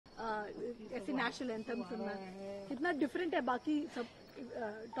ऐसे national anthem सुनना कितना डिफरेंट है बाकी सब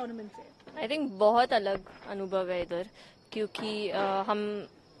टूर्नामेंट से? आई थिंक बहुत अलग अनुभव है इधर, क्योंकि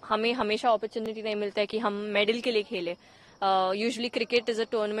हमें हमेशा अपॉर्चुनिटी नहीं मिलता है कि हम मेडल के लिए खेले. Usually cricket is a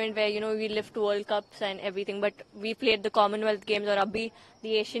tournament where we lift World Cups and everything, but we played the Commonwealth Games और अभी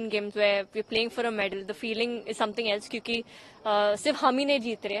the Asian Games where we're playing for a medal. The feeling is something else, क्योंकि सिर्फ हम ही नहीं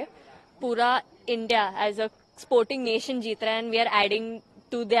जीत रहे, पूरा India as a sporting nation जीत रहा है, and we are adding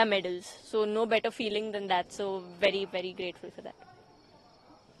to their medals. So no better feeling than that. So very, very grateful for that.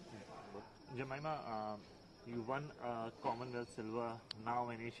 Jemimah, you won Commonwealth silver, now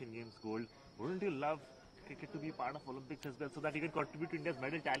an Asian Games gold. Wouldn't you love cricket to be part of Olympics as well, so that you can contribute to India's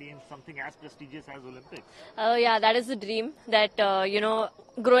medal tally in something as prestigious as Olympics? Yeah, that is the dream. That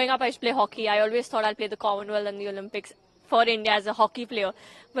growing up I used to play hockey. I always thought I'll play the Commonwealth and the Olympics for India as a hockey player,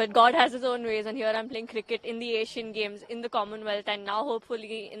 but God has his own ways, and here I'm playing cricket in the Asian Games, in the Commonwealth, and now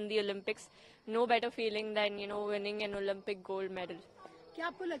hopefully in the Olympics. No better feeling than winning an Olympic gold medal. क्या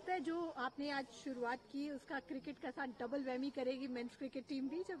आपको लगता है जो आपने आज शुरुआत की उसका क्रिकेट के साथ डबल वैमी करेगी मेंस क्रिकेट टीम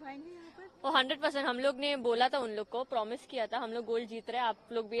भी जब आएंगे यहाँ पर? वो 100%. हम लोग ने बोला था, उन लोग को प्रॉमिस किया था, हम लोग गोल्ड जीत रहे हैं, आप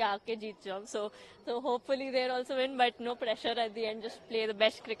लोग भी आके जीत जाओ. So hopefully they also win, but no pressure at the end. Just play the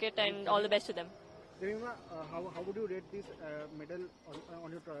best cricket and all the best to them. Jemimah, how would you rate this medal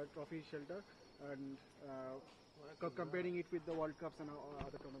on your trophy shelter, and comparing it with the World Cups and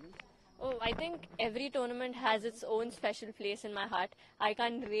other tournaments? Oh, I think every tournament has its own special place in my heart. I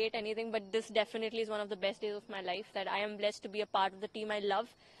can't rate anything, but this definitely is one of the best days of my life, that I am blessed to be a part of the team I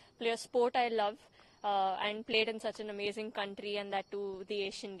love, play a sport I love, and played in such an amazing country, and that too the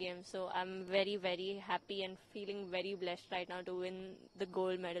Asian Games. So I'm very, very happy and feeling very blessed right now to win the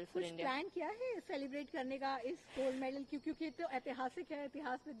gold medal for India. Plan किया है celebrate करने का इस gold medal, क्योंकि तो ऐतिहासिक है,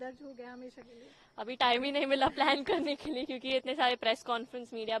 इतिहास में दर्ज हो गया हमेशा के लिए? अभी टाइम ही नहीं मिला प्लान करने के लिए, क्योंकि इतने सारे press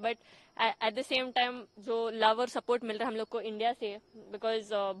conference, media, but at the same time जो लव और सपोर्ट मिल रहा है हम लोग को इंडिया से, बिकॉज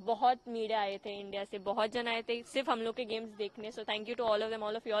बहुत मीडिया आए थे इंडिया से, बहुत जन आए थे सिर्फ हम लोग के गेम्स देखने. So thank you to all of them,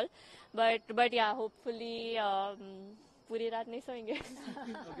 all of you all. But या होपफुली पूरी रात नहीं सोएंगे.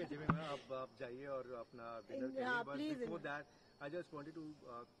 Okay, Jemimah, अब आप जाइए और अपना डिनर करिए. But before that, I just wanted to,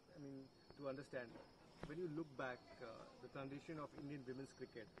 to understand, when you look back, the transition of Indian women's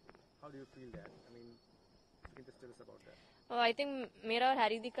cricket, how do you feel that? I mean, you can just tell us about that. I think मेरा और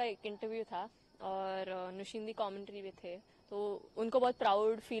Harry दी का एक interview था, और नुशींदी commentary भी थे, तो उनको बहुत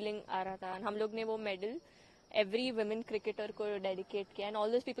प्राउड फीलिंग आ रहा था. हम लोग ने वो मेडल एवरी वुमेन क्रिकेटर को डेडिकेट किया, and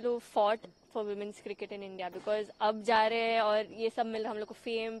all those people who fought for women's cricket in India, because अब जा रहे हैं और ये सब मिल रहा है हम लोग को,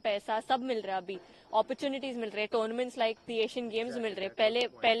 फेम, पैसा सब मिल रहा है, अभी अपॉर्चुनिटीज मिल रहे हैं, tournaments like the Asian games मिल रहे हैं,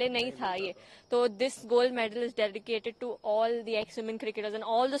 पहले नहीं था ये. तो this gold medal is dedicated to all the x women cricketers and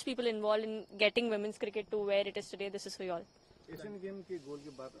all those people involve in getting women's cricket to where it is today. This is for you all. Asian game के गोल के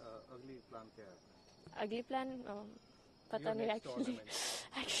बाद अगली plan क्या है? अगली plan पता नहीं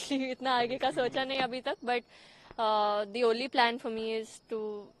actually इतना आगे का सोचा नहीं अभी तक, but the only plan for me is to,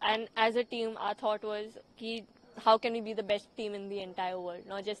 and as a team our thought was ki how can we be the best team in the entire world,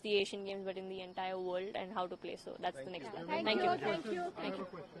 not just the Asian Games but in the entire world, and how to play. So that's the next plan. Thank you. I have a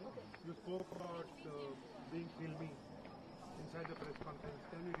question. You spoke about being filming inside the press conference.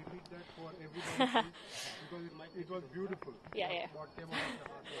 Can you repeat that for everybody? Because it was beautiful. Yeah. What came out of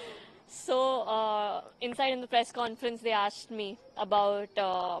the heart? So inside in the press conference they asked me about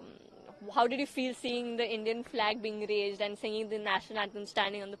how did you feel seeing the Indian flag being raised and singing the national anthem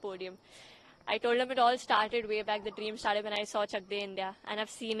standing on the podium? I told them it all started way back. The dream started when I saw Chak De India, and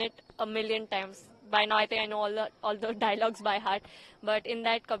I've seen it a million times. By now I think I know all the dialogues by heart. But in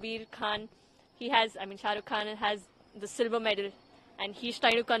that, Kabir Khan, Shah Rukh Khan has the silver medal, and he's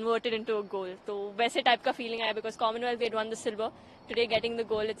trying to convert it into a gold. So वैसे type का feeling आया, because Commonwealth they'd won the silver. Today getting the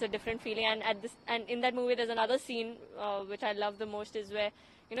gold, it's a different feeling. And in that movie there's another scene which I love the most, is where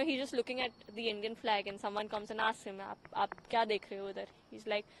he's just looking at the Indian flag, and someone comes and asks him, "Aap kya dekh rahe ho udhar?" He's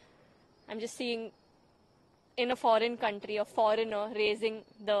like, "I'm just seeing in a foreign country a foreigner raising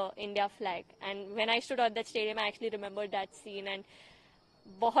the India flag." And when I stood at that stadium, I actually remembered that scene, and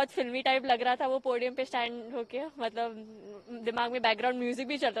बहुत फिल्मी type लग रहा था वो podium पे stand होके, मतलब दिमाग में बैकग्राउंड म्यूजिक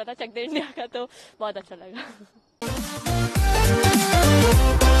भी चल रहा था चक दे इंडिया का, तो बहुत अच्छा लगा.